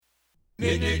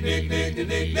Kick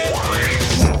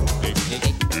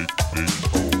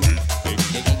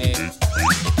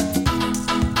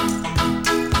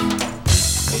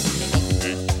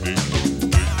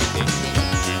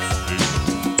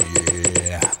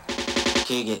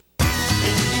it.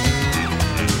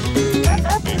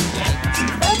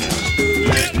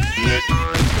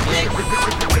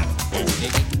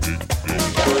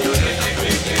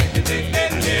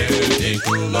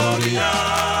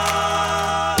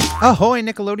 Ahoy,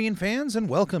 Nickelodeon fans, and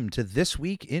welcome to This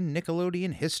Week in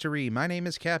Nickelodeon History. My name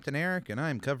is Captain Eric, and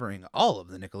I'm covering all of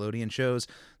the Nickelodeon shows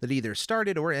that either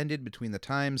started or ended between the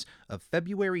times of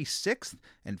February 6th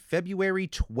and February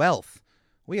 12th.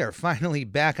 We are finally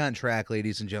back on track,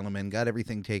 ladies and gentlemen. Got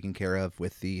everything taken care of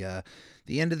with the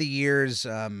end of the year's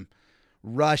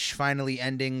rush finally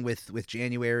ending with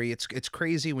January. It's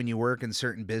crazy when you work in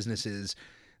certain businesses.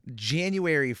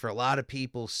 January for a lot of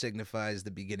people signifies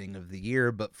the beginning of the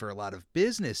year, but for a lot of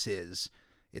businesses,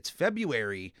 it's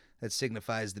February that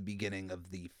signifies the beginning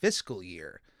of the fiscal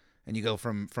year. And you go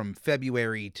from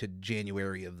February to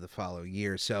January of the following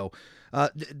year. So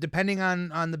depending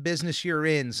on the business you're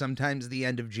in, sometimes the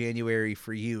end of January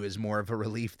for you is more of a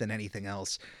relief than anything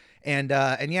else. And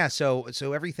yeah, so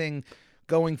everything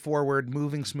going forward,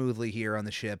 moving smoothly here on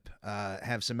the ship,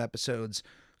 have some episodes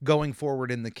going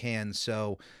forward in the can.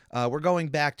 So we're going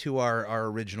back to our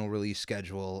original release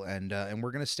schedule, and we're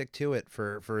going to stick to it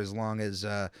for as long as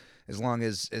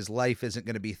life isn't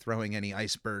going to be throwing any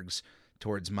icebergs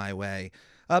towards my way.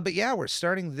 But yeah, we're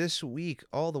starting this week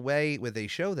all the way with a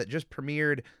show that just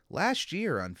premiered last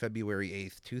year on February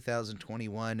 8th,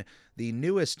 2021, the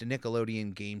newest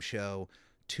Nickelodeon game show,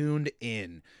 Tuned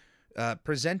In.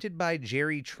 Presented by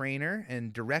Jerry Trainer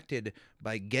and directed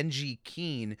by Genji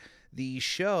Keen, the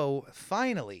show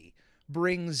finally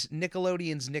brings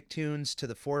Nickelodeon's Nicktoons to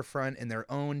the forefront in their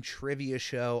own trivia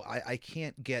show. I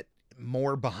can't get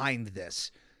more behind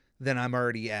this than I'm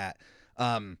already at.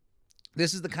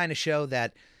 This is the kind of show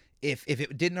that if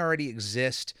it didn't already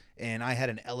exist and I had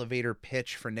an elevator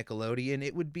pitch for Nickelodeon,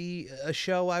 it would be a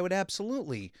show I would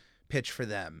absolutely pitch for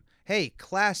them. Hey,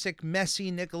 classic, messy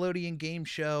Nickelodeon game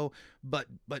show, but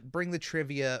bring the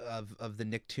trivia of the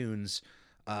Nicktoons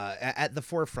at the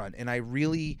forefront. And I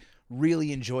really,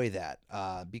 really enjoy that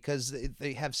because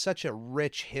they have such a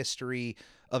rich history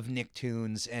of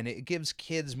Nicktoons, and it gives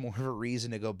kids more of a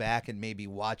reason to go back and maybe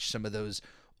watch some of those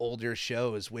older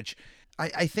shows, which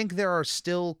I think there are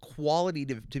still quality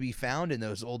to be found in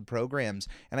those old programs.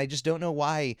 And I just don't know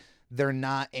why they're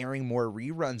not airing more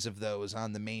reruns of those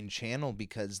on the main channel,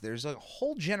 because there's a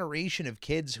whole generation of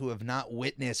kids who have not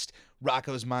witnessed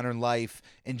Rocko's Modern Life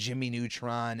and Jimmy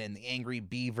Neutron and the Angry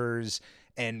Beavers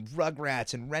and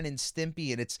Rugrats and Ren and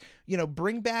Stimpy. And it's,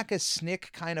 bring back a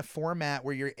SNCC kind of format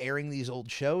where you're airing these old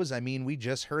shows. I mean, we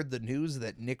just heard the news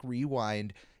that Nick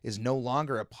Rewind is no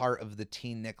longer a part of the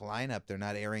Teen Nick lineup. They're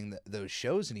not airing those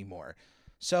shows anymore.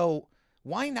 So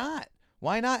why not?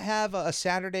 Why not have a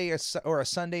Saturday or a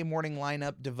Sunday morning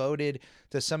lineup devoted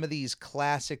to some of these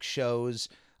classic shows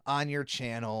on your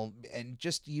channel and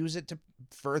just use it to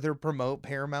further promote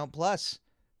Paramount Plus?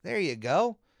 There you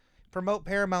go. Promote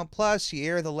Paramount Plus, you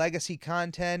air the legacy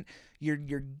content, you're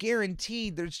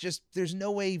guaranteed there's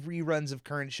no way reruns of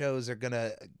current shows are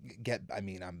gonna get. I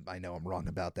mean, I know I'm wrong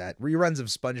about that. Reruns of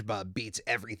SpongeBob beats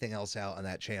everything else out on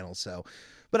that channel. So,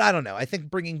 but I don't know. I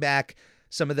think bringing back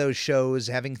some of those shows,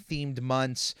 having themed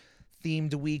months,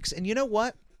 themed weeks, and you know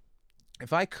what?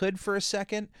 If I could for a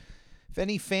second, if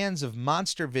any fans of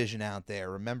Monster Vision out there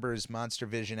remembers Monster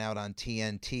Vision out on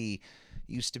TNT,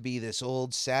 used to be this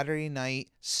old Saturday night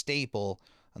staple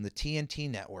on the TNT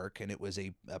network, and it was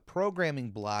a programming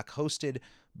block hosted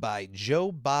by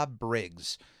Joe Bob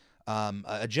Briggs,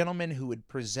 a gentleman who would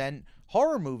present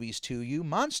horror movies to you,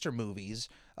 monster movies,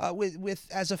 with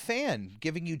as a fan,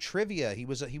 giving you trivia. He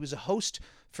was a host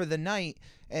for the night,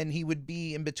 and he would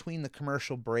be in between the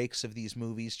commercial breaks of these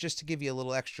movies just to give you a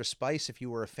little extra spice if you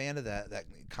were a fan of that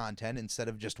content instead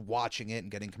of just watching it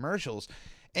and getting commercials.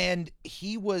 And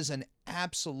he was an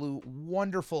absolute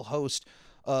wonderful host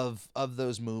of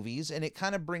those movies, and it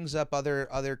kind of brings up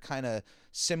other kind of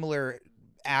similar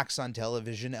acts on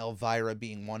television, Elvira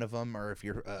being one of them, or if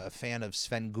you're a fan of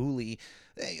Svengoolie,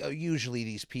 usually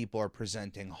these people are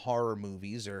presenting horror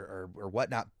movies or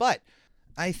whatnot. But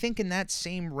I think in that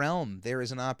same realm, there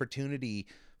is an opportunity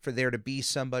for there to be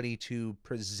somebody to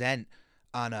present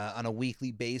on a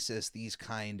weekly basis these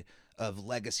kind of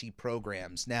legacy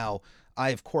programs. Now, I,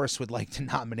 of course, would like to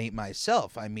nominate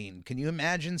myself. I mean, can you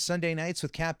imagine Sunday nights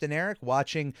with Captain Eric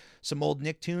watching some old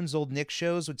Nicktoons, old Nick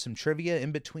shows with some trivia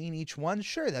in between each one?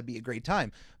 Sure, that'd be a great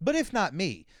time. But if not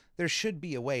me, there should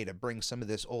be a way to bring some of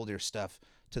this older stuff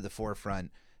to the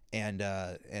forefront. And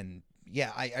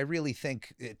yeah, I really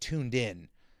think Tuned In,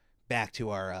 back to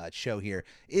our show here,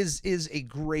 is a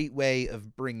great way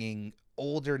of bringing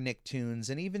older Nicktoons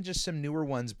and even just some newer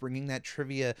ones, bringing that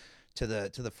trivia to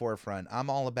the forefront. I'm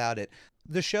all about it.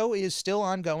 The show is still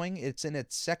ongoing. It's in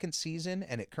its second season,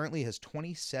 and it currently has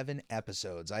 27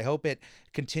 episodes. I hope it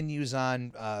continues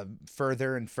on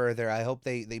further and further. I hope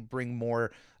they bring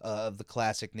more of the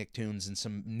classic Nicktoons in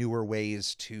some newer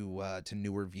ways to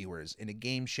newer viewers. In a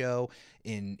game show,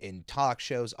 in talk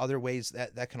shows, other ways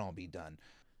that can all be done.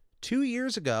 2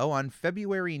 years ago, on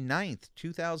February 9th,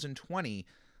 2020,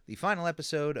 the final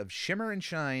episode of Shimmer and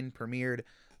Shine premiered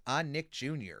on Nick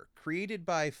Jr. Created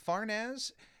by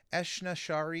Farnaz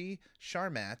Eshnashari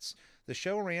Sharmatz, the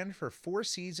show ran for 4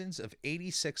 seasons of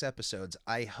 86 episodes.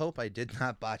 I hope I did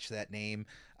not botch that name.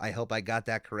 I hope I got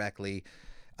that correctly.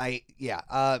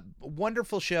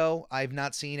 Wonderful show. I've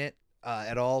not seen it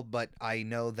at all, but I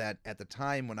know that at the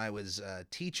time when I was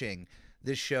teaching,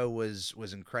 this show was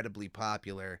incredibly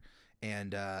popular,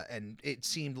 and it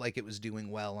seemed like it was doing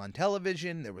well on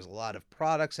television. There was a lot of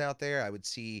products out there. I would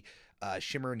see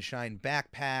Shimmer and Shine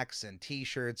backpacks and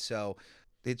T-shirts, so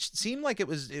it seemed like it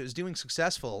was doing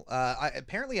successful.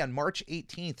 Apparently, on March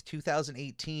 18th,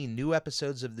 2018, new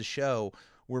episodes of the show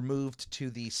were moved to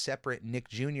the separate Nick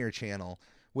Jr. channel,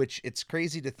 which it's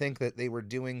crazy to think that they were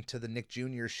doing to the Nick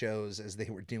Jr. shows as they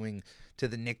were doing to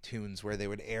the Nicktoons, where they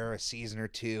would air a season or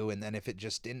two, and then if it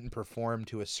just didn't perform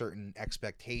to a certain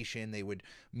expectation, they would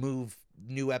move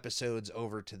new episodes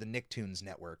over to the Nicktoons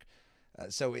network.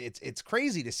 So it's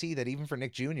crazy to see that even for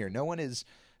Nick Jr., no one is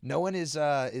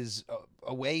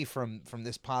away from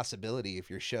this possibility if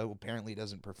your show apparently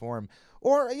doesn't perform.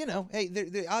 Or, hey,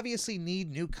 they obviously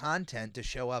need new content to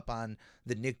show up on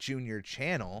the Nick Jr.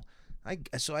 channel.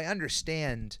 So I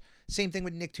understand. Same thing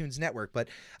with Nicktoons Network. But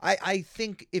I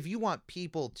think if you want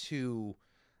people to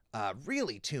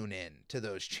really tune in to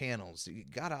those channels, you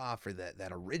got to offer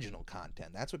that original content.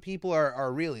 That's what people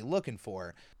are really looking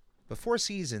for. But 4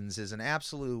 seasons is an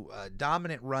absolute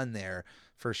dominant run there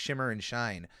for Shimmer and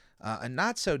Shine. A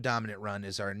not so dominant run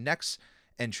is our next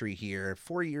entry here.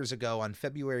 4 years ago, on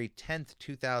February 10th,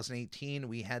 2018,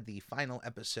 we had the final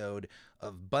episode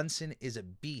of Bunsen is a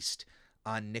Beast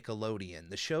on Nickelodeon.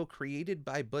 The show, created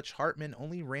by Butch Hartman,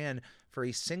 only ran for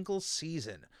a single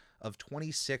season of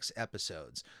 26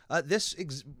 episodes.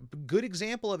 Good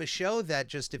example of a show that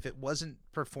just, if it wasn't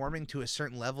performing to a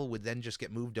certain level, would then just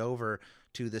get moved over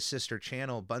to the sister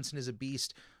channel. Bunsen is a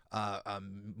Beast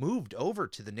moved over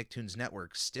to the Nicktoons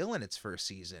Network, still in its first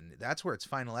season. That's where its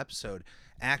final episode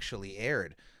actually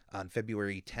aired, on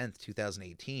February 10th,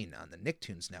 2018, on the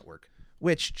Nicktoons Network,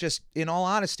 which, just in all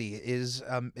honesty, is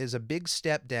a big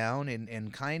step down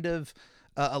and kind of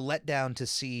a letdown to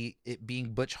see it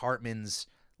being Butch Hartman's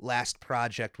last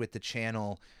project with the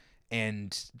channel,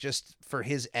 and just for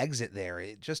his exit there,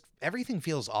 everything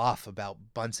feels off about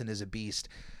Bunsen is a Beast.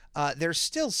 There's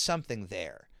still something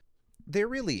there. There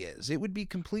really is. It would be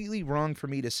completely wrong for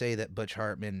me to say that Butch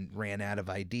Hartman ran out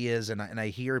of ideas, and I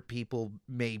hear people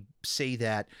may say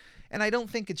that, and I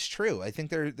don't think it's true. I think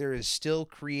there is still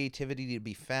creativity to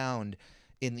be found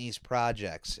in these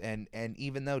projects, and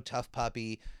even though Tough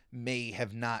Puppy may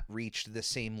have not reached the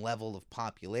same level of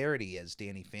popularity as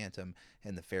Danny Phantom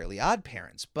and the Fairly Odd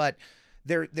Parents, but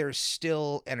there's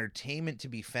still entertainment to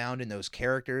be found in those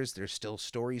characters. There's still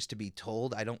stories to be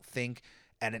told. I don't think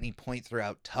at any point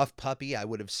throughout Tough Puppy I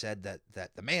would have said that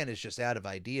the man is just out of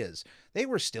ideas. They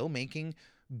were still making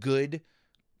good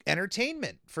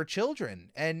entertainment for children,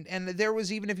 and there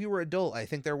was, even if you were adult, I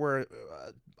think there were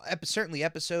certainly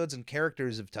episodes and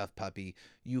characters of Tough Puppy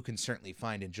you can certainly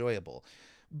find enjoyable.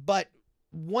 But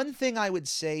one thing I would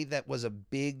say that was a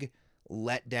big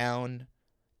letdown,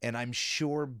 and I'm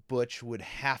sure Butch would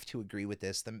have to agree with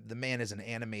this, the man is an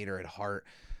animator at heart,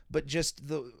 but just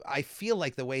I feel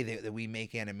like the way that we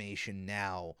make animation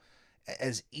now,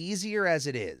 as easier as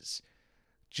it is,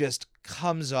 just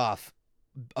comes off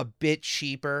a bit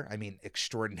cheaper. I mean,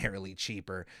 extraordinarily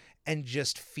cheaper, and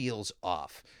just feels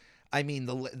off. I mean,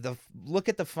 the look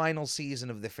at the final season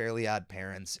of The Fairly Odd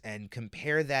Parents and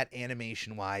compare that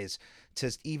animation-wise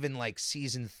to even like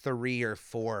season 3 or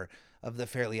 4 of The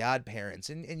Fairly Odd Parents,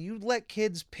 and you let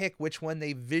kids pick which one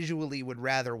they visually would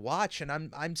rather watch, and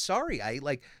I'm sorry, I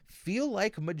feel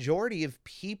like a majority of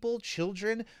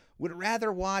children would rather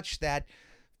watch that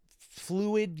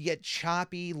fluid yet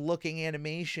choppy looking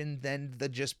animation than the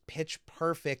just pitch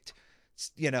perfect,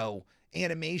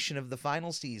 animation of the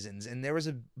final seasons. And there was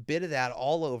a bit of that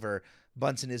all over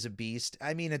Bunsen is a Beast.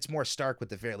 I mean, it's more stark with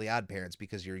The Fairly Odd Parents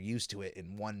because you're used to it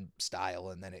in one style,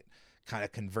 and then it kind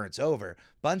of converts over.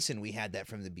 Bunsen, we had that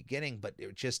from the beginning, but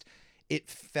it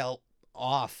felt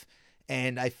off.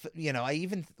 And I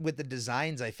even with the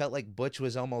designs, I felt like Butch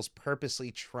was almost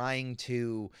purposely trying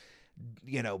to,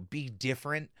 be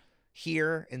different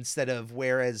here, instead of,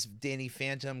 whereas Danny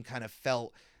Phantom kind of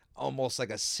felt almost like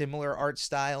a similar art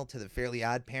style to the Fairly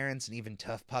Odd Parents, and even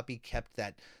Tough Puppy kept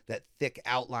that thick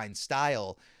outline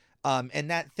style. And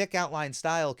that thick outline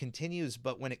style continues,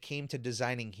 but when it came to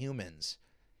designing humans,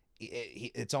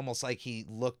 it's almost like he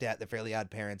looked at the Fairly Odd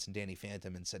Parents and Danny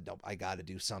Phantom and said, "No, I got to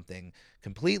do something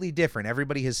completely different.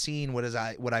 Everybody has seen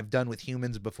what I've done with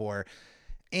humans before."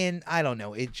 And I don't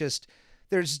know, it just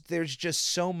there's just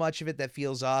so much of it that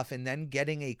feels off. And then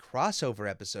getting a crossover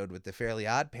episode with the Fairly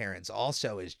Odd Parents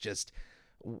also is just,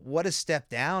 what a step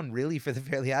down, really, for the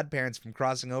Fairly Odd Parents, from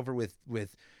crossing over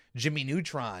with Jimmy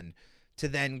Neutron to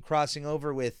then crossing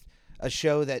over with a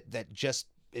show that just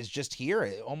is just here.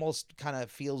 It almost kind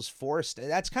of feels forced.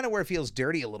 That's kind of where it feels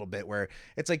dirty a little bit, where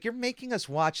it's like, you're making us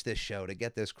watch this show to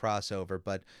get this crossover.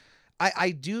 But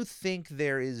I do think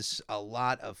there is a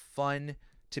lot of fun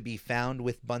to be found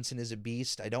with Bunsen is a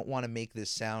Beast. I don't want to make this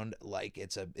sound like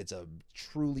it's a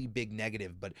truly big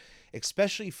negative, but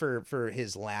especially for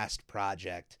his last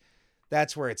project,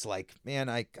 that's where it's like, man,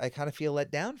 I kind of feel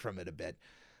let down from it a bit.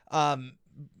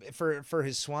 For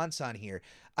his swan song here,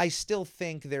 I still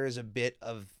think there is a bit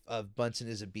of Bunsen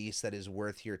is a Beast that is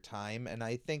worth your time, and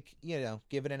I think,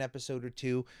 give it an episode or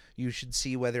two, you should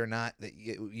see whether or not that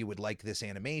you would like this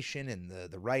animation and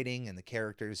the writing and the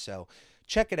characters. So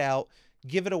check it out,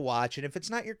 give it a watch, and if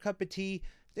it's not your cup of tea,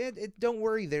 don't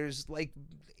worry. There's like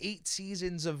 8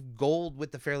 seasons of gold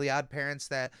with the Fairly Odd Parents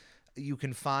that you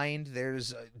can find.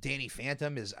 There's Danny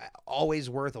Phantom is always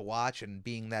worth a watch, and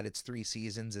being that it's 3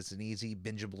 seasons, it's an easy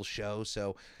bingeable show.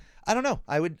 So I don't know,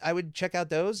 I would check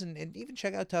out those, and even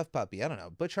check out Tough Puppy. I don't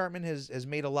know, Butch Hartman has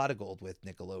made a lot of gold with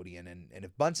Nickelodeon, and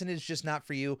if Bunsen is just not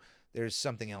for you, there's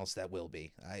something else that will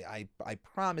be. I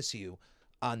promise you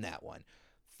on that one.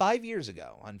 5 years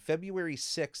ago, on February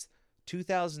 6th,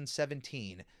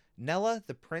 2017, Nella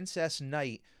the Princess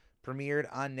Knight premiered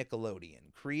on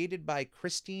Nickelodeon. Created by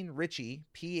Christine Ritchie,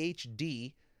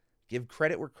 PhD, give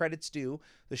credit where credit's due,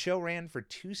 the show ran for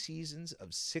 2 seasons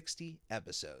of 60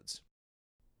 episodes.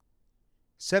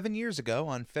 7 years ago,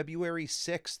 on February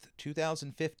 6th,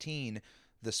 2015,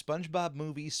 the SpongeBob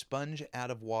movie Sponge Out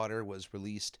of Water was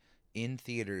released in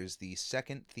theaters. The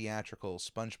second theatrical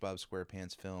SpongeBob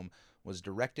SquarePants film was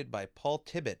directed by Paul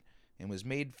Tibbitt and was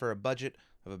made for a budget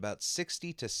of about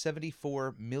 $60 to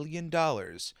 $74 million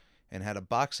and had a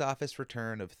box office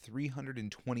return of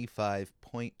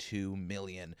 $325.2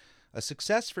 million. A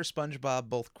success for SpongeBob,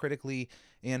 both critically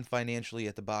and financially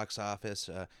at the box office,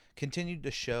 continued to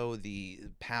show the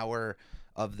power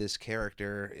of this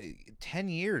character. 10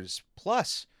 years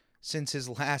plus since his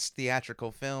last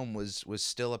theatrical film was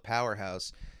still a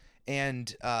powerhouse.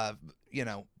 And, the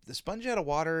Sponge Out of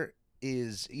Water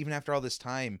is, even after all this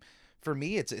time, for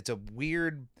me, it's a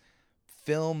weird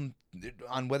film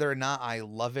on whether or not I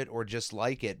love it or just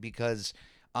like it, because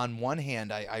on one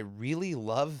hand, I really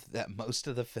love that most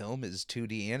of the film is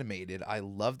 2D animated. I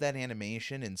love that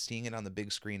animation, and seeing it on the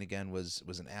big screen again was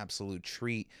an absolute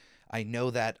treat. I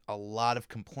know that a lot of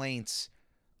complaints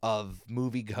of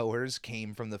moviegoers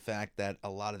came from the fact that a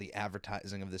lot of the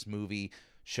advertising of this movie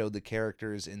showed the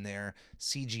characters in their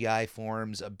CGI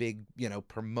forms. A big,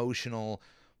 promotional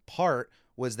part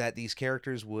was that these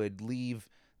characters would leave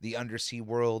the undersea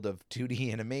world of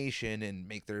 2D animation and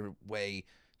make their way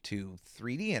to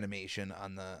 3D animation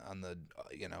on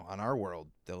our world.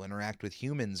 They'll interact with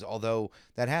humans, although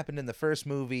that happened in the first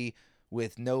movie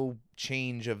with no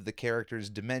change of the characters'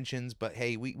 dimensions. But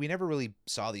hey, we never really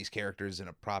saw these characters in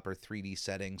a proper 3D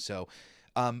setting. So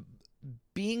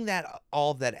being that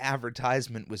all that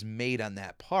advertisement was made on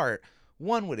that part,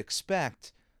 one would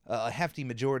expect a hefty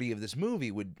majority of this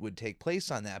movie would take place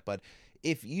on that. But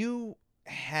if you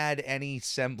had any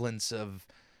semblance of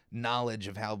knowledge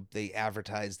of how they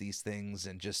advertise these things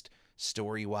and just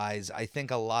story-wise, I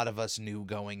think a lot of us knew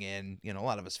going in, a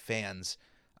lot of us fans,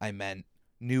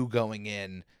 knew going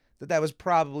in that was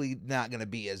probably not going to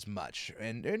be as much.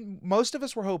 And most of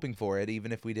us were hoping for it,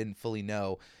 even if we didn't fully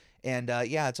know. And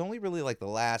it's only really like the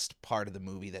last part of the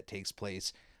movie that takes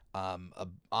place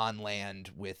on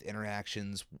land, with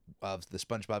interactions of the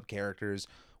SpongeBob characters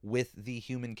with the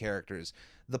human characters.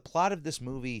 The plot of this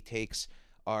movie takes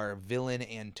our villain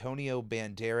Antonio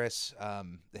Banderas,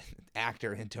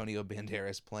 actor Antonio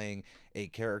Banderas, playing a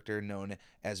character known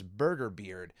as Burger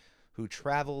Beard, who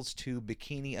travels to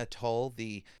Bikini Atoll,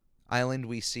 the island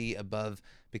we see above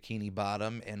Bikini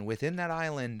Bottom, and within that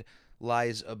island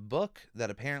lies a book that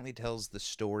apparently tells the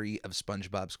story of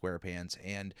SpongeBob SquarePants,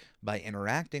 and by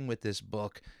interacting with this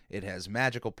book, it has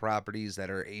magical properties that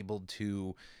are able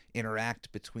to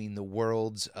interact between the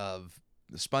worlds of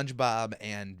SpongeBob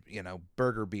and,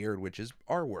 Burger Beard, which is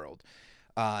our world.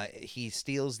 He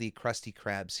steals the Krusty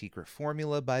Krab secret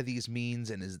formula by these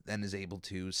means, and is able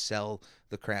to sell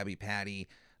the Krabby Patty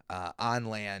on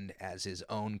land as his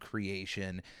own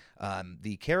creation.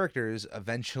 The characters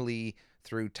eventually,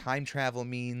 through time travel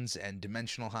means and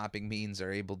dimensional hopping means,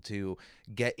 are able to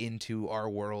get into our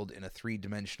world in a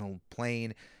three-dimensional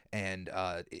plane and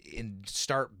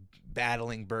start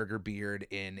battling Burger Beard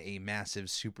in a massive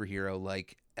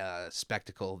superhero-like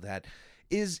spectacle that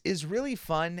is really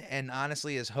fun, and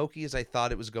honestly, as hokey as I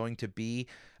thought it was going to be,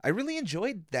 I really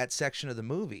enjoyed that section of the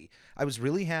movie. I was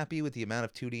really happy with the amount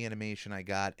of 2D animation I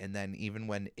got, and then even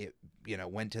when it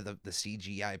went to the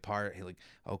CGI part, like,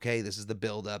 okay, this is the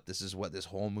build up, this is what this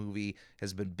whole movie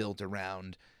has been built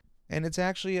around. And it's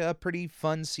actually a pretty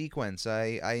fun sequence.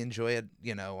 I enjoy it,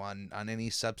 on any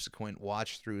subsequent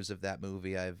watch throughs of that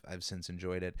movie. I've since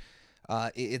enjoyed it.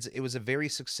 It was a very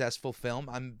successful film.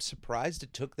 I'm surprised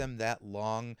it took them that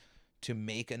long to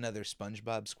make another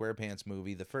SpongeBob SquarePants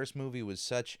movie. The first movie was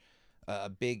such a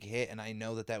big hit, and I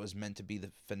know that was meant to be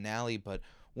the finale, but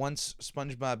once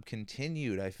SpongeBob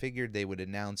continued, I figured they would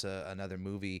announce another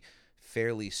movie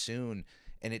fairly soon,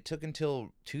 and it took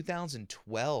until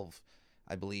 2012,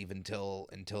 I believe, until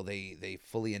they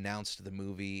fully announced the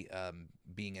movie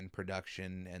being in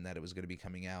production and that it was going to be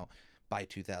coming out by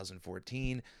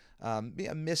 2014. I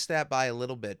missed that by a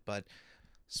little bit, but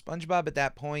SpongeBob at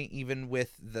that point, even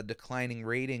with the declining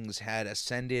ratings, had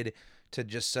ascended to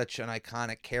just such an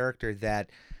iconic character that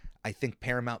I think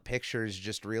Paramount Pictures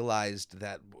just realized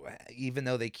that even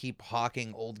though they keep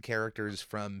hawking old characters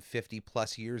from 50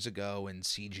 plus years ago in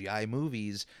CGI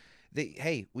movies,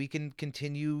 we can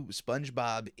continue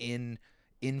SpongeBob in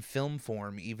film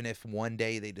form, even if one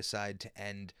day they decide to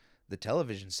end the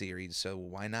television series. So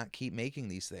why not keep making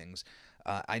these things?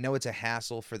 I know it's a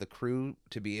hassle for the crew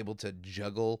to be able to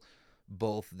juggle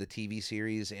both the TV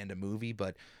series and a movie,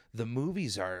 but the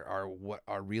movies are what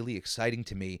are really exciting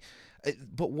to me.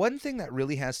 But one thing that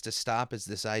really has to stop is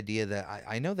this idea that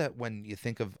I know that when you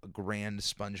think of grand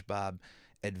SpongeBob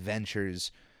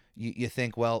adventures, you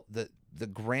think, well, the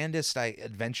grandest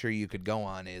adventure you could go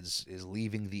on is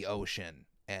leaving the ocean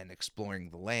and exploring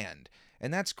the land.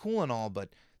 And that's cool and all, but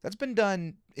that's been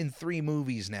done in 3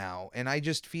 movies now, and I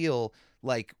just feel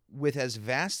like with as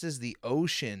vast as the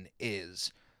ocean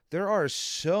is, there are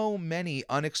so many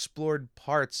unexplored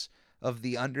parts of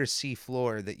the undersea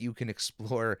floor that you can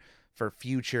explore for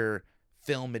future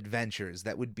film adventures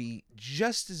that would be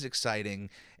just as exciting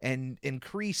and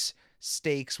increase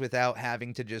stakes without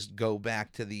having to just go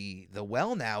back to the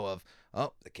well now of,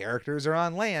 oh, the characters are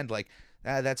on land. Like,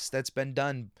 that's been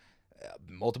done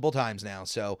multiple times now.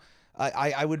 So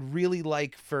I would really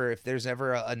like for, if there's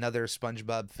ever another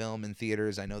SpongeBob film in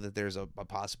theaters, I know that there's a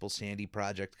possible Sandy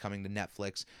project coming to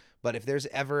Netflix, but if there's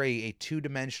ever a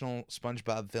two-dimensional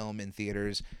SpongeBob film in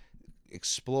theaters,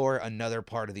 explore another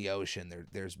part of the ocean.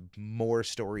 There's more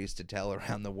stories to tell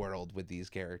around the world with these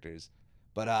characters.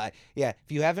 But yeah,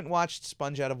 if you haven't watched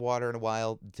Sponge Out of Water in a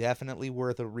while, definitely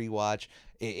worth a rewatch.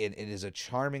 It is a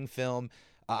charming film.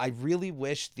 I really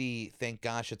wish the "Thank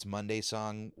Gosh It's Monday"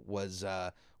 song was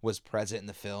present in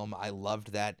the film. I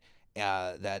loved that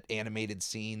animated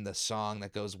scene, the song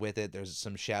that goes with it. There's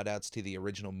some shout outs to the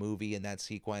original movie in that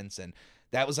sequence, and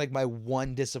that was like my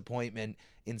one disappointment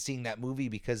in seeing that movie,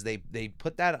 because they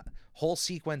put that whole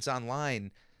sequence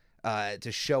online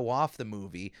to show off the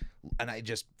movie, and I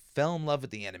just fell in love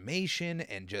with the animation,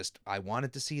 and just I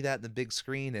wanted to see that in the big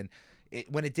screen. And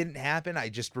when it didn't happen, I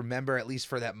just remember, at least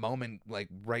for that moment, like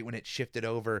right when it shifted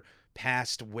over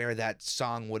past where that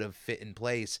song would have fit in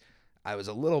place, I was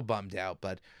a little bummed out.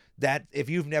 But that, if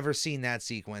you've never seen that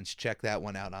sequence, check that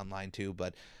one out online too.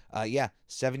 But yeah,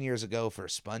 7 years ago for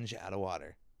Sponge Out of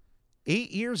Water.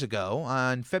 8 years ago,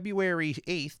 on February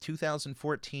 8th,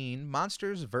 2014,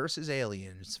 Monsters vs.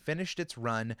 Aliens finished its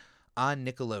run on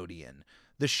Nickelodeon.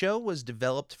 The show was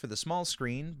developed for the small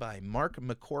screen by Mark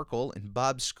McCorkle and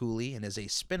Bob Schooley, and is a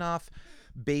spin-off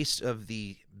based of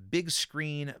the big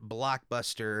screen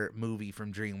blockbuster movie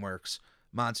from DreamWorks,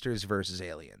 Monsters vs.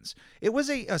 Aliens. It was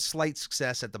a slight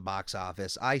success at the box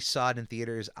office. I saw it in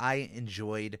theaters. I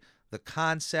enjoyed the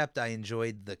concept. I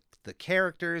enjoyed the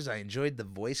characters. I enjoyed the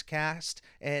voice cast.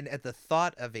 And at the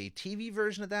thought of a TV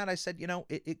version of that, I said,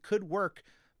 it could work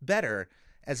better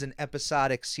as an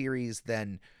episodic series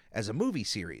than as a movie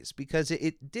series, because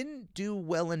it didn't do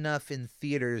well enough in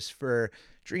theaters for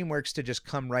DreamWorks to just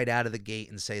come right out of the gate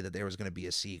and say that there was going to be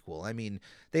a sequel. I mean,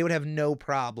 they would have no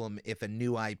problem if a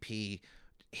new IP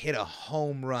hit a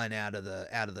home run out of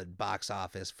the box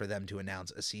office for them to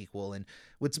announce a sequel. And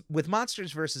with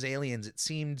Monsters vs. Aliens, it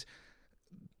seemed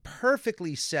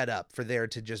perfectly set up for there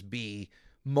to just be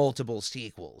multiple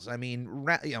sequels. I mean,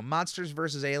 Monsters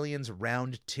vs. Aliens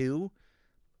Round 2,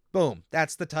 boom,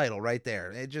 that's the title right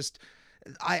there. It just,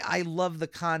 I love the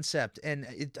concept,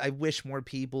 and I wish more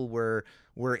people were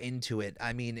into it.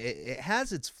 I mean, it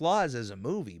has its flaws as a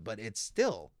movie, but it's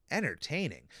still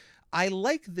entertaining. I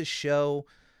like the show,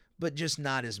 but just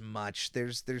not as much.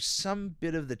 There's some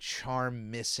bit of the charm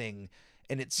missing,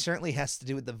 and it certainly has to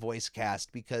do with the voice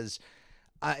cast, because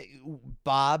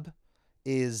Bob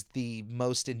is the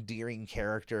most endearing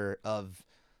character of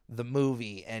the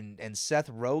movie, and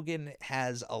Seth Rogen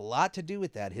has a lot to do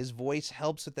with that. His voice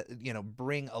helps with that,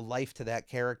 bring a life to that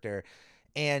character.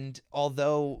 And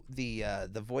although the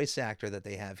voice actor that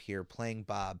they have here playing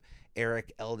Bob,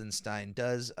 Eric Eldenstein,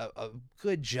 does a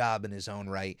good job in his own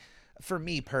right, for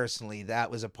me personally, that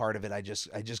was a part of it I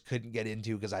just couldn't get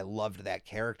into, because I loved that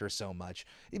character so much.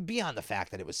 Beyond the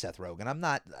fact that it was Seth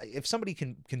Rogen, if somebody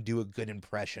can do a good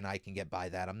impression, I can get by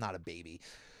that. I'm not a baby.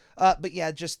 But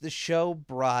yeah, just the show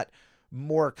brought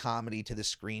more comedy to the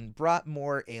screen, brought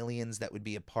more aliens that would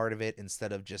be a part of it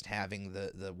instead of just having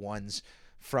the ones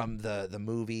from the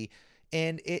movie.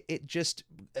 And it just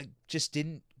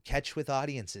didn't catch with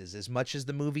audiences as much as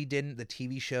the movie didn't. The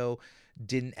TV show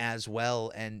didn't as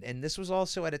well. And this was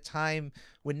also at a time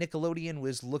when Nickelodeon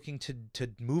was looking to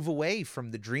move away from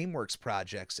the DreamWorks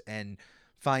projects and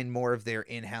find more of their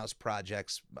in-house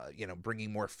projects,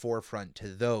 bringing more forefront to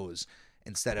those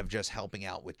instead of just helping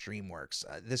out with DreamWorks.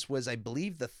 This was, I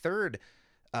believe, the third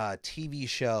TV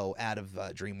show out of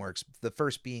DreamWorks, the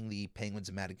first being the Penguins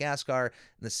of Madagascar,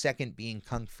 and the second being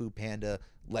Kung Fu Panda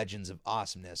Legends of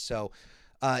Awesomeness. So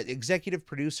executive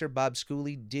producer Bob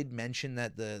Schooley did mention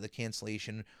that the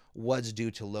cancellation was due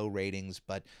to low ratings,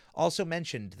 but also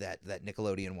mentioned that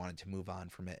Nickelodeon wanted to move on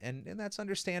from it, and that's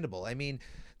understandable. I mean,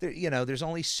 there's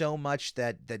only so much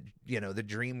that the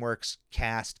DreamWorks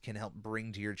cast can help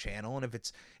bring to your channel, and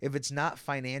if it's not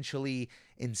financially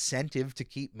incentive to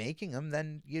keep making them,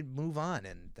 then you move on,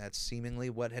 and that's seemingly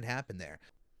what had happened there.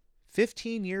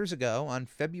 15 years ago, on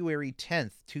February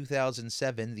 10th,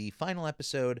 2007, the final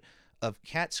episode of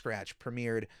Cat Scratch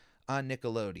premiered on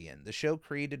Nickelodeon. The show,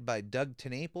 created by Doug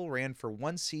TenNapel, ran for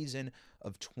one season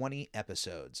of 20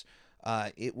 episodes.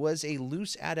 It was a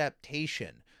loose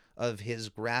adaptation of his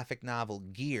graphic novel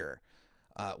Gear,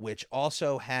 which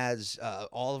also has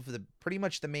all of pretty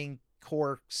much the main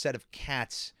core set of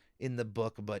cats in the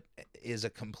book, but is a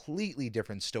completely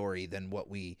different story than what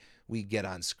we get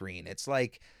on screen. It's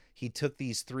like he took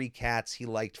these three cats he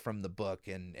liked from the book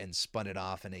and spun it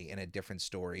off in a different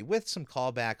story with some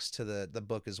callbacks to the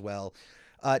book as well.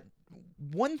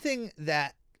 One thing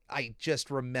that I just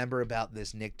remember about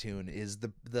this Nicktoon is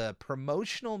the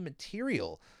promotional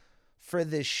material for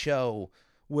this show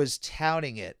was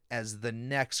touting it as the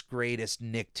next greatest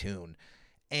Nicktoon.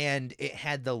 And it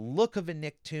had the look of a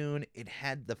Nicktoon, it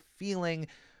had the feeling,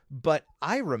 but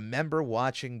I remember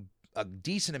watching a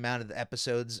decent amount of the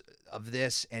episodes of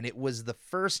this, and it was the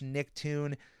first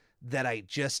Nicktoon that I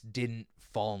just didn't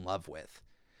fall in love with.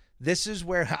 This is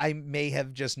where I may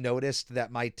have just noticed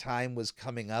that my time was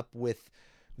coming up with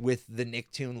the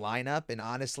Nicktoon lineup, and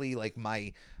honestly, like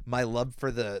my love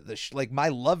for my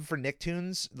love for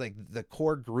Nicktoons, like the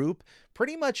core group,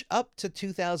 pretty much up to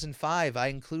 2005. I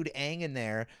include Aang in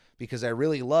there because I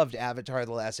really loved Avatar: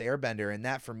 The Last Airbender, and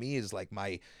that for me is like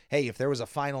hey, if there was a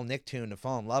final Nicktoon to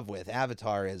fall in love with,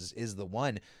 Avatar is the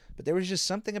one. But there was just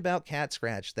something about Cat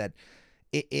Scratch that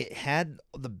it had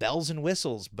the bells and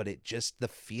whistles, but the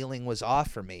feeling was off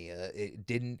for me. It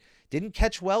didn't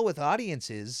catch well with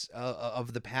audiences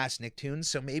of the past Nicktoons,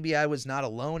 so maybe I was not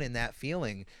alone in that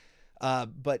feeling.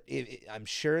 But I'm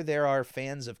sure there are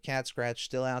fans of Cat Scratch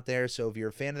still out there, so if you're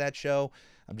a fan of that show,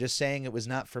 I'm just saying it was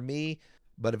not for me.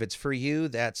 But if it's for you,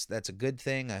 that's a good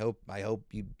thing. I hope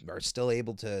you are still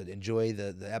able to enjoy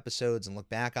the episodes and look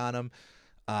back on them.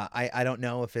 I don't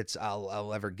know if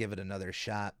I'll ever give it another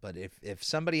shot, but if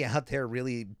somebody out there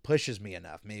really pushes me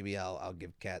enough, maybe I'll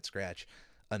give Cat Scratch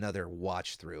another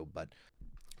watch through. But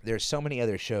there's so many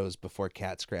other shows before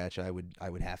Cat Scratch I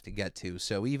would have to get to.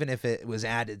 So even if it was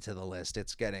added to the list,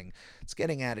 it's getting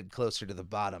added closer to the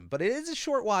bottom. But it is a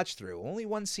short watch through, only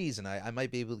one season. I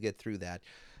might be able to get through that.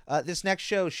 This next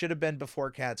show should have been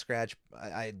before Cat Scratch.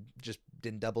 I just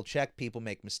didn't double check. People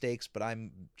make mistakes, but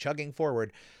I'm chugging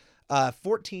forward.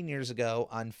 14 years ago,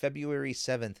 on February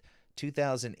 7th,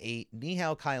 2008, Ni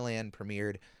Hao Kai Lan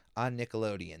premiered on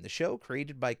Nickelodeon. The show,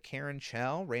 created by Karen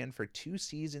Chow, ran for 2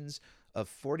 seasons of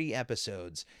 40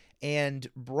 episodes and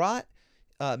brought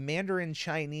Mandarin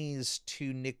Chinese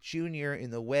to Nick Jr. in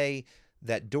the way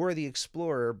that Dora the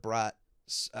Explorer brought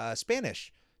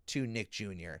Spanish to Nick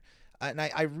Jr. And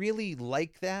I really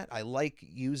like that. I like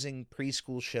using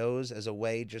preschool shows as a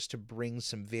way just to bring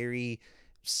some very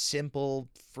simple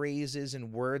phrases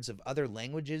and words of other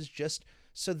languages, just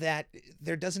so that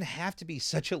there doesn't have to be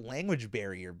such a language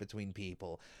barrier between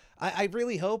people. I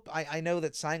really hope, I know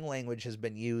that sign language has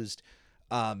been used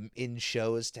in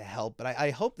shows to help, but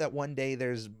I hope that one day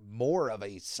there's more of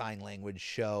a sign language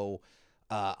show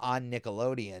on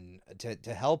Nickelodeon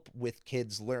to help with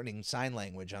kids learning sign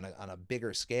language on a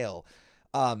bigger scale,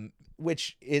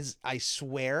 which is, I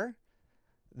swear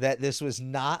that this was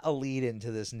not a lead into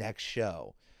this next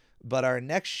show, but our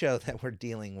next show that we're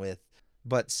dealing with.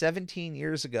 But 17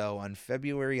 years ago, on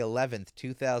February 11th,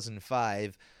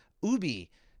 2005,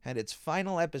 Ubi had its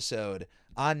final episode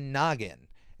on Noggin.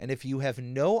 And if you have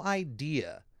no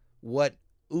idea what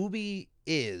Ubi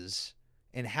is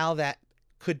and how that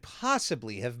could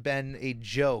possibly have been a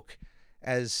joke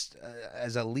as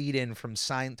a lead-in from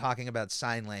talking about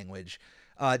sign language,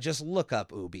 just look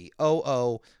up Ubi.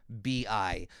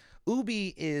 OOBI.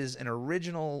 Ubi is an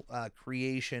original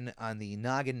creation on the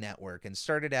Noggin Network and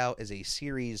started out as a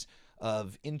series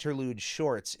of interlude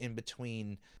shorts in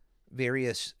between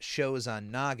various shows on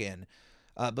Noggin,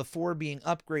 before being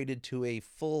upgraded to a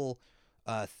full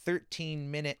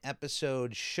 13-minute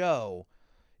episode show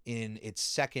in its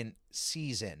second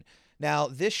season. Now,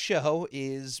 this show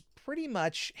is pretty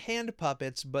much hand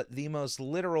puppets, but the most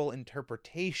literal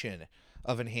interpretation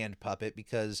of a hand puppet,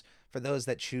 because for those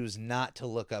that choose not to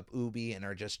look up Ubi and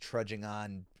are just trudging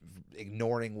on,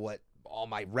 ignoring what all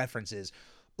my references,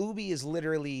 Ubi is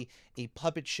literally a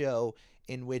puppet show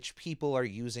in which people are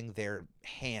using their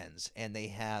hands, and they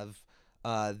have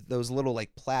those little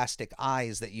like plastic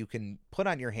eyes that you can put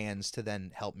on your hands to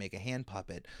then help make a hand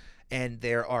puppet. And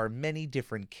there are many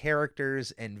different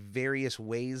characters and various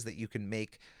ways that you can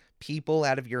make people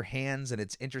out of your hands, and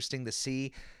it's interesting to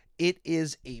see. It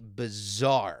is a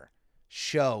bizarre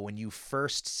show when you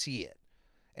first see it.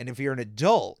 And if you're an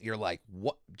adult, you're like,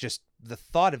 what? Just the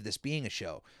thought of this being a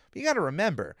show. But you got to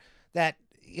remember that,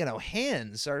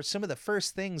 hands are some of the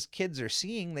first things kids are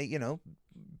seeing. They,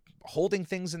 holding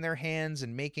things in their hands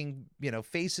and making,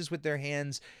 faces with their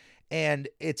hands. And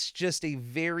it's just a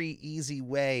very easy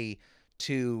way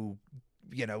to,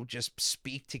 just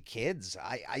speak to kids.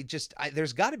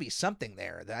 There's got to be something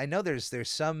there. I know there's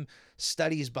some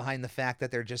studies behind the fact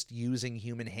that they're just using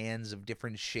human hands of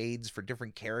different shades for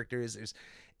different characters.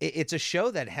 It's a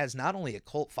show that has not only a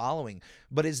cult following,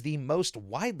 but is the most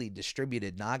widely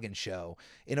distributed Noggin show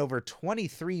in over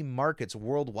 23 markets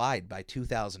worldwide by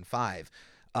 2005.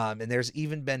 And there's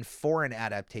even been foreign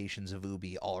adaptations of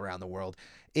Ubi all around the world.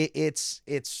 It's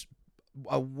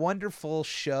a wonderful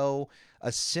show,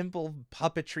 a simple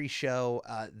puppetry show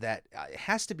that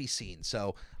has to be seen.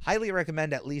 So highly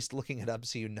recommend at least looking it up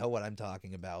so you know what I'm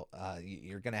talking about.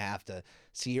 You're going to have to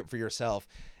see it for yourself.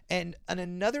 And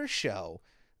another show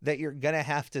that you're going to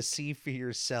have to see for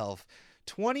yourself,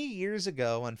 20 years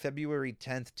ago on February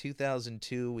 10th,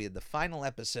 2002, we had the final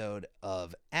episode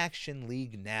of Action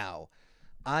League Now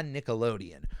on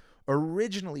Nickelodeon,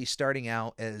 originally starting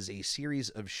out as a series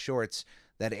of shorts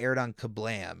that aired on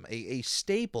Kablam, a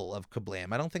staple of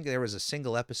Kablam. I don't think there was a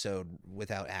single episode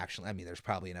without Action. I mean, there's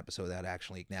probably an episode without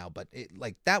Action League Now, but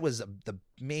that was the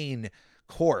main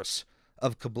course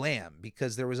of Kablam,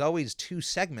 because there was always 2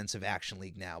 segments of Action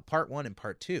League Now, part 1 and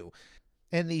part 2.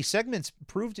 And the segments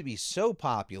proved to be so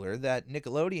popular that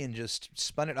Nickelodeon just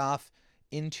spun it off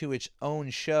into its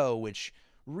own show, which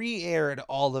re-aired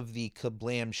all of the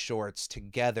Kablam shorts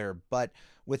together, but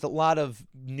with a lot of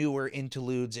newer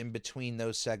interludes in between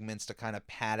those segments to kind of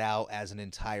pad out as an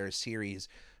entire series.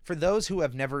 For those who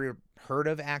have never heard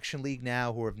of Action League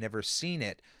Now, who have never seen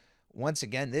it, once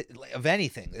again, of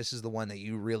anything, this is the one that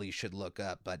you really should look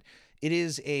up. But it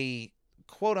is a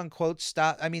quote-unquote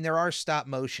there are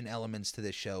stop-motion elements to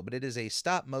this show, but it is a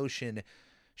stop-motion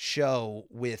show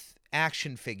with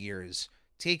action figures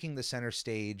taking the center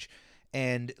stage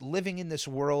and living in this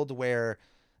world where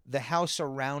the house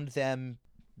around them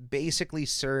basically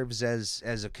serves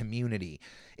as a community.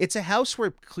 It's a house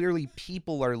where clearly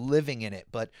people are living in it,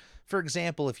 but for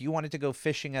example, if you wanted to go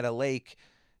fishing at a lake,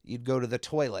 you'd go to the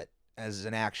toilet as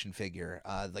an action figure.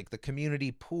 Like the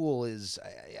community pool is,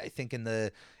 I think, in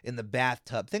the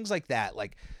bathtub, things like that.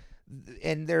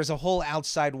 And there's a whole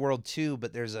outside world too,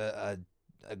 but there's a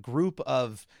group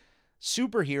of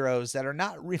superheroes that are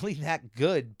not really that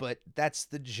good, but that's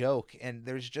the joke. And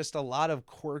there's just a lot of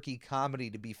quirky comedy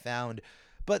to be found.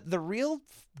 But the real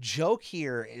joke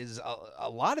here is a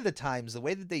lot of the times the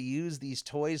way that they use these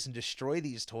toys and destroy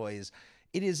these toys,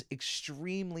 it is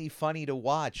extremely funny to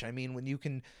watch. I mean, when you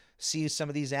can see some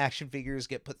of these action figures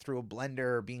get put through a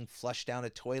blender or being flushed down a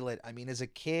toilet, I mean, as a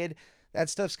kid, that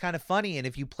stuff's kind of funny. And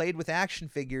if you played with action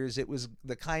figures, it was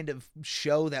the kind of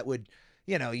show that would,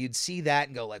 you'd see that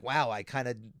and go like, wow, I kind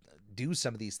of do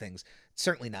some of these things.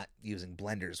 Certainly not using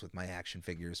blenders with my action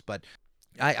figures, but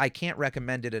I can't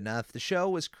recommend it enough. The show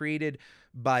was created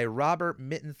by Robert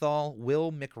Mittenthal,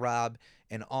 Will McRobb,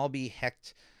 and Albie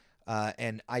Hecht.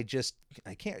 And I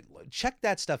can't check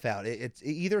that stuff out. It's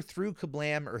either through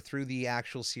Kablam or through the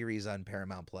actual series on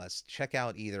Paramount Plus. Check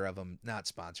out either of them. Not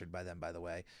sponsored by them, by the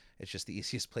way. It's just the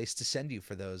easiest place to send you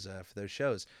for those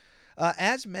shows.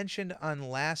 As mentioned on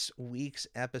last week's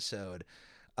episode,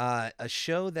 a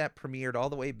show that premiered all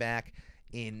the way back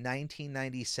in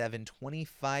 1997,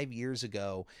 25 years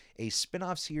ago, a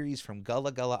spin-off series from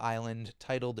Gullah Gullah Island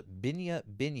titled Binya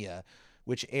Binya,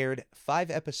 which aired 5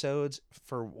 episodes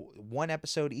for 1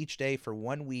 episode each day for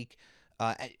 1 week.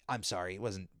 I'm sorry, it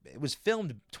was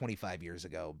filmed 25 years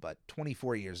ago, but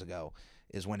 24 years ago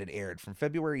is when it aired, from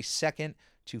February 2nd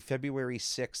to February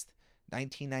 6th,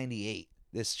 1998.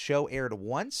 This show aired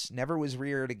once, never was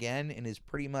re-aired again, and is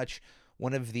pretty much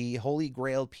one of the holy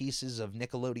grail pieces of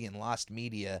Nickelodeon lost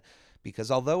media, because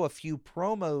although a few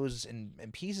promos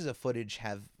and pieces of footage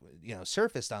have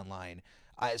surfaced online,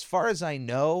 as far as I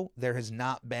know, there has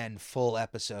not been full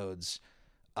episodes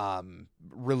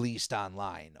released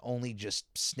online. Only just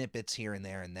snippets here and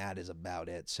there, and that is about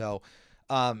it. So,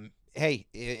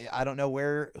 hey, I don't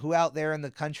know who out there in the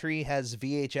country has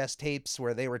VHS tapes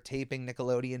where they were taping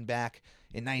Nickelodeon back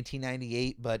in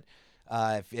 1998, but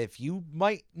if you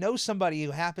might know somebody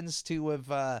who happens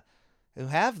to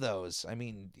have those, I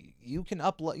mean, you can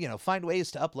upload, find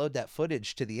ways to upload that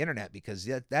footage to the internet, because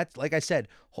that's, like I said,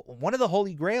 one of the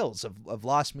holy grails of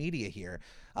lost media here.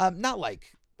 Not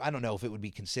like, I don't know if it would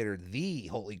be considered the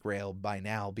holy grail by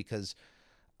now, because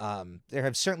there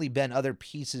have certainly been other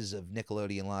pieces of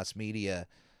Nickelodeon lost media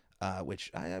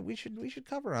which we should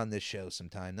cover on this show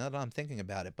sometime. Now that I'm thinking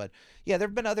about it, but yeah, there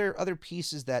have been other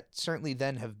pieces that certainly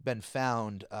then have been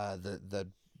found. The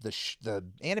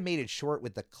animated short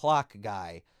with the clock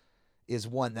guy is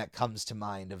one that comes to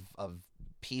mind of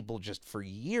people just for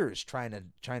years trying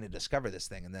to discover this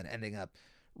thing and then ending up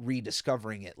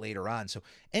rediscovering it later on. So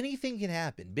anything can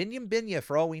happen. Binyam Binya,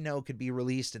 for all we know, could be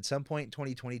released at some point in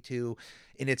 2022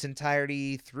 in its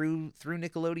entirety through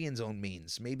Nickelodeon's own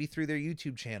means, maybe through their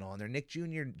YouTube channel and their Nick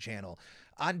Jr. channel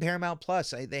on Paramount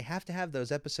Plus. They have to have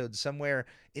those episodes somewhere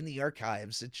in the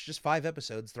archives. It's just 5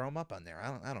 episodes. Throw them up on there.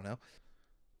 I don't know.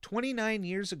 29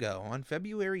 years ago, on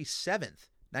February 7th,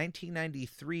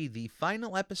 1993, the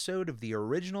final episode of the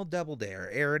original Double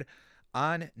Dare aired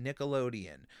on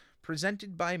Nickelodeon.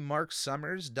 Presented by Mark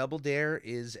Summers, Double Dare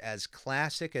is as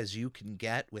classic as you can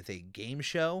get with a game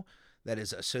show that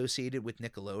is associated with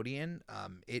Nickelodeon.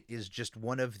 It is just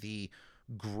one of the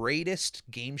greatest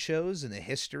game shows in the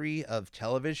history of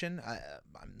television.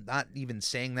 I'm not even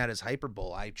saying that as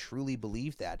hyperbole. I truly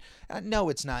believe that. No,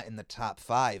 it's not in the top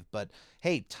 5, but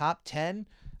hey, top 10?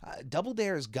 Double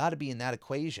Dare has got to be in that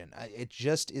equation. It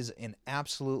just is an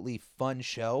absolutely fun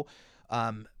show.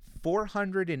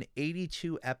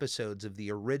 482 episodes of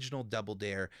the original Double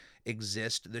Dare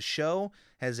exist. The show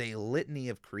has a litany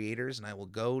of creators, and I will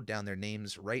go down their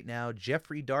names right now.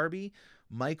 Jeffrey Darby,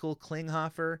 Michael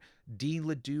Klinghoffer, Dee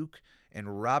LeDuc,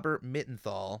 and Robert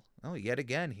Mittenthal. Oh, yet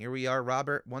again, here we are,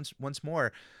 Robert, once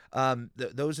more.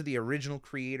 Those are the original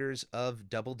creators of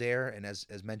Double Dare, and as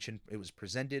mentioned, it was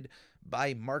presented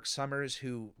by Mark Summers,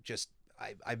 who just...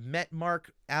 I've met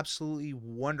Mark, absolutely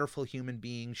wonderful human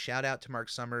being. Shout out to Mark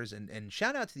Summers and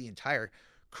shout out to the entire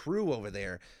crew over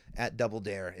there at Double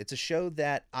Dare. It's a show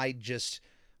that I just,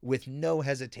 with no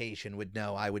hesitation, would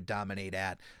know I would dominate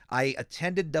at. I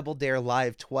attended Double Dare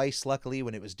live twice, luckily,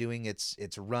 when it was doing its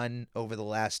run over the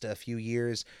last few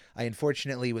years. I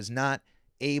unfortunately was not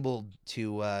able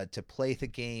to play the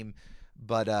game,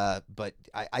 but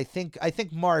I think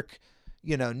Mark,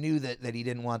 knew that he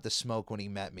didn't want the smoke when he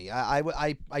met me.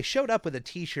 I showed up with a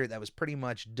t-shirt that was pretty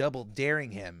much double daring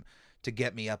him to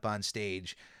get me up on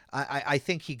stage. I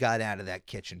think he got out of that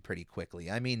kitchen pretty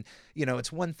quickly. I mean,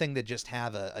 it's one thing to just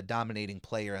have a dominating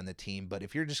player on the team, but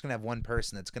if you're just going to have one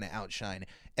person that's going to outshine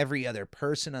every other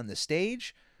person on the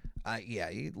stage,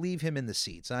 you leave him in the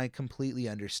seats. I completely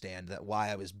understand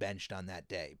why I was benched on that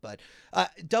day. But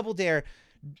Double Dare,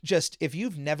 just if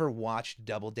you've never watched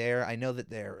Double Dare, I know that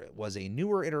there was a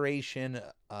newer iteration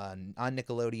on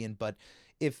Nickelodeon, but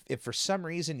if for some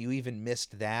reason you even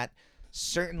missed that,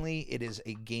 certainly it is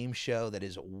a game show that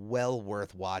is well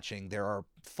worth watching. There are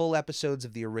full episodes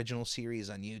of the original series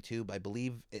on YouTube. I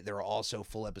believe there are also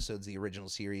full episodes of the original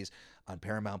series on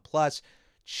Paramount Plus.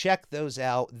 Check those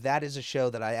out. That is a show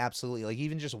that I absolutely like.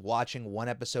 Even just watching one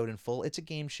episode in full, it's a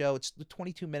game show. It's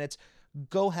 22 minutes.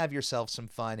 Go have yourself some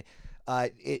fun.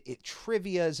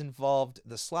 Trivia is involved.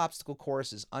 The slopsicle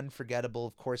course is unforgettable.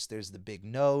 Of course, there's the big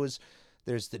nose.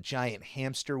 There's the giant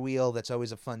hamster wheel. That's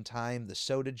always a fun time. The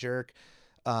soda jerk.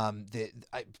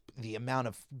 The amount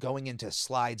of going into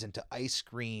slides into ice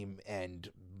cream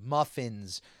and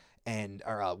muffins and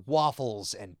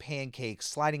waffles and pancakes,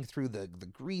 sliding through the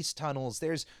grease tunnels.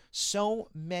 There's so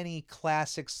many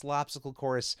classic slopsicle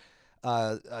course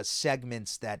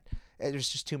segments that there's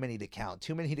just too many to count,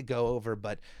 too many to go over,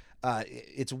 but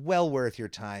it's well worth your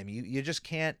time. You just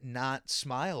can't not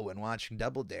smile when watching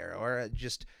Double Dare, or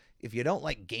just if you don't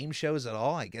like game shows at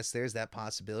all, I guess there's that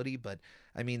possibility. But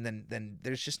I mean, then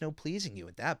there's just no pleasing you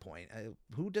at that point.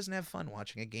 Who doesn't have fun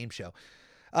watching a game show?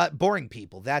 Boring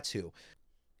people, that's who.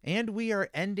 And we are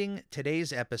ending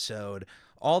today's episode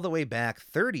all the way back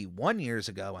 31 years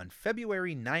ago on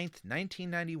February 9th,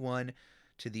 1991,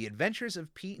 to the Adventures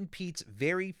of Pete and Pete's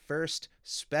very first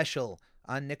special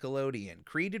on Nickelodeon.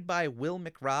 Created by Will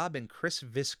McRobb and Chris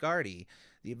Viscardi,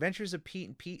 The Adventures of Pete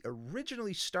and Pete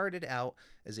originally started out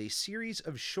as a series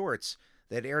of shorts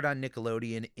that aired on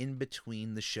Nickelodeon in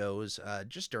between the shows,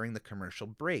 just during the commercial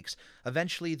breaks.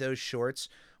 Eventually, those shorts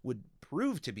would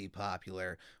prove to be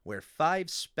popular, where 5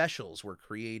 specials were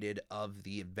created of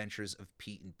the Adventures of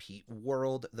Pete and Pete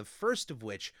world, the first of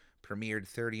which premiered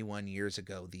 31 years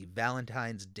ago, the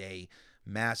Valentine's Day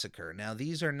Massacre. Now,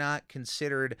 these are not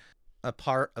considered a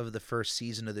part of the first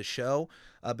season of the show.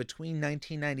 Between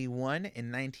 1991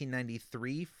 and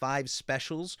 1993, 5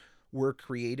 specials were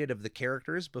created of the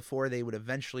characters before they would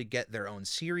eventually get their own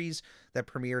series that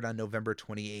premiered on November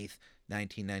 28th,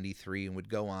 1993, and would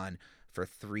go on for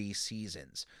 3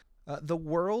 seasons. The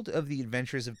world of the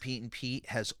Adventures of Pete and Pete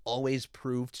has always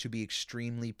proved to be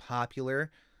extremely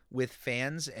popular with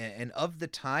fans, and of the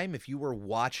time, if you were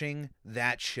watching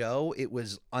that show, it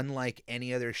was unlike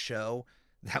any other show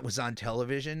that was on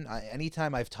television.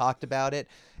 Anytime I've talked about it,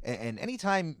 and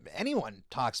anytime anyone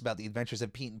talks about the Adventures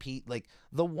of Pete and Pete, like,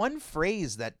 the one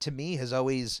phrase that to me has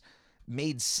always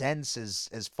made sense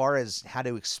as far as how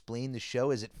to explain the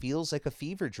show is it feels like a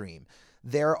fever dream.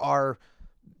 There are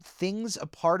things a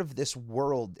part of this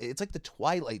world. It's like the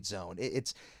Twilight Zone.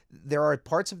 There are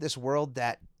parts of this world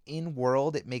that in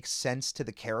world it makes sense to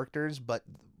the characters, but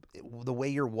the way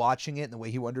you're watching it and the way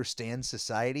you understand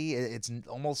society, it's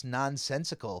almost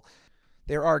nonsensical.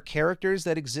 There are characters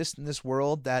that exist in this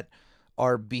world that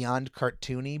are beyond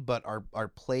cartoony, but are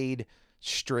played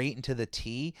straight into the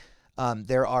T.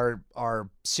 There are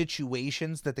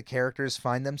situations that the characters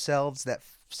find themselves that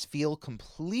feel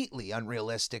completely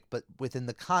unrealistic, but within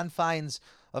the confines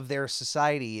of their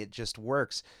society, it just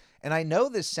works. And I know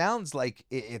this sounds like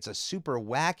it's a super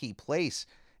wacky place,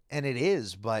 and it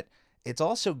is, but it's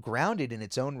also grounded in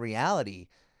its own reality,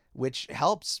 which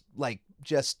helps, like,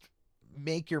 just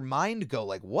make your mind go,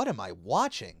 like, what am I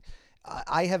watching?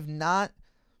 I have not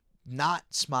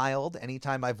smiled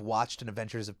anytime I've watched an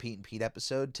Adventures of Pete and Pete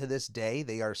episode to this day.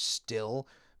 They are still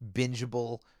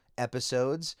bingeable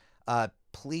episodes.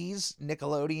 Please,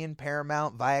 Nickelodeon,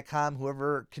 Paramount, Viacom,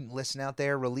 whoever can listen out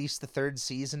there, release the 3rd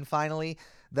season finally,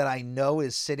 that I know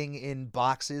is sitting in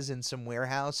boxes in some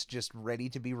warehouse just ready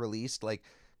to be released. Like,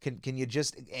 can you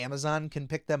just, Amazon can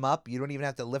pick them up? You don't even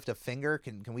have to lift a finger.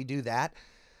 Can we do that?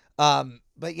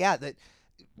 But yeah, that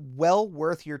well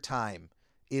worth your time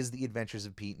is the Adventures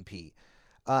of Pete and Pete.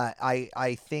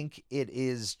 I think it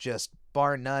is just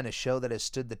bar none a show that has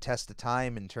stood the test of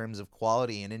time in terms of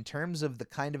quality and in terms of the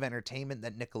kind of entertainment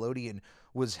that Nickelodeon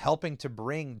was helping to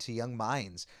bring to young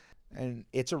minds. And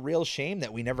it's a real shame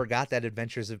that we never got that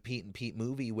Adventures of Pete and Pete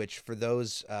movie, which, for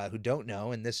those who don't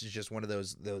know, and this is just one of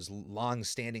those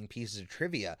long-standing pieces of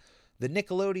trivia, the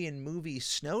Nickelodeon movie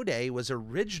Snow Day was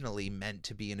originally meant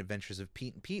to be an Adventures of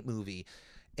Pete and Pete movie.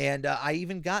 And I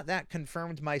even got that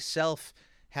confirmed myself,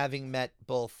 having met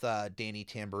both Danny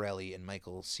Tamborelli and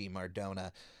Michael C.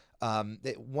 Mardona.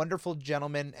 Wonderful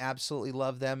gentlemen, absolutely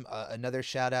love them. Another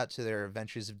shout out to their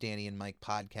Adventures of Danny and Mike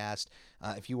podcast.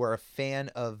 If you are a fan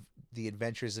of the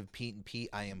Adventures of Pete and Pete,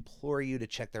 I implore you to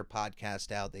check their podcast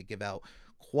out. They give out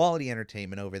quality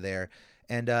entertainment over there.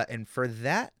 And for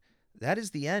that that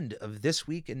is the end of This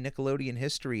Week in Nickelodeon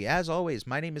History. As always,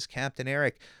 my name is Captain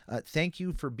Eric. Thank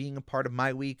you for being a part of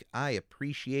my week. I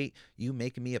appreciate you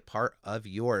making me a part of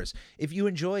yours. If you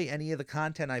enjoy any of the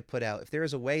content I put out, if there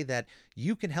is a way that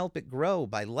you can help it grow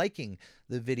by liking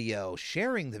the video,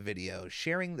 sharing the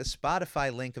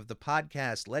Spotify link of the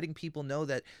podcast, letting people know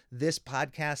that this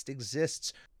podcast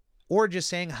exists, or just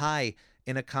saying hi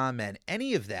in a comment,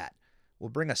 any of that will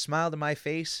bring a smile to my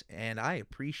face, and I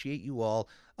appreciate you all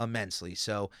immensely.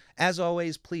 So, as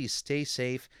always, please stay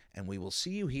safe, and we will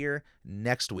see you here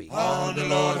next week. On the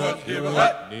Lord Hut, here a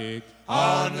hut, Nick.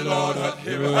 On the Lord Hut,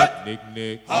 here a hut,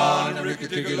 Nick. On the Ricky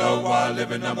Ticky Low, while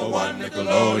living #1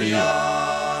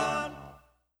 Nickelodeon.